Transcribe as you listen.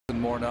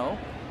Morneau.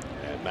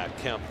 And Matt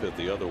Kemp hit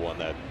the other one,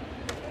 that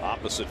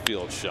opposite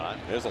field shot.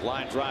 There's a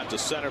line drive to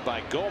center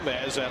by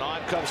Gomez, and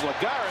on comes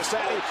Lagares,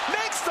 and he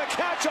makes the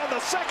catch on the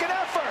second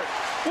effort.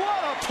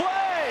 What a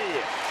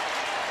play!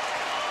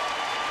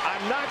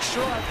 I'm not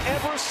sure I've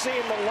ever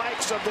seen the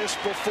likes of this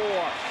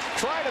before.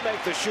 Trying to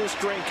make the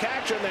shoestring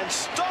catch and then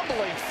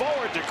stumbling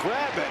forward to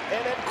grab it.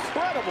 An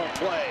incredible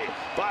play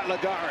by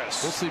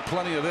Lagares. We'll see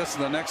plenty of this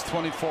in the next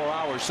 24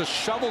 hours. Just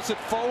shovels it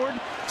forward,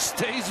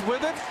 stays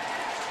with it.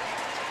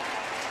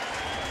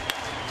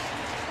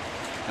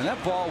 And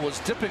that ball was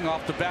dipping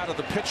off the bat of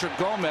the pitcher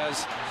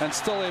Gomez and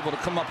still able to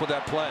come up with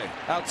that play.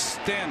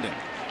 Outstanding.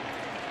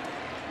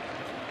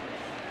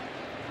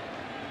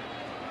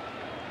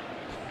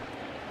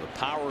 The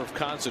power of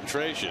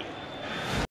concentration.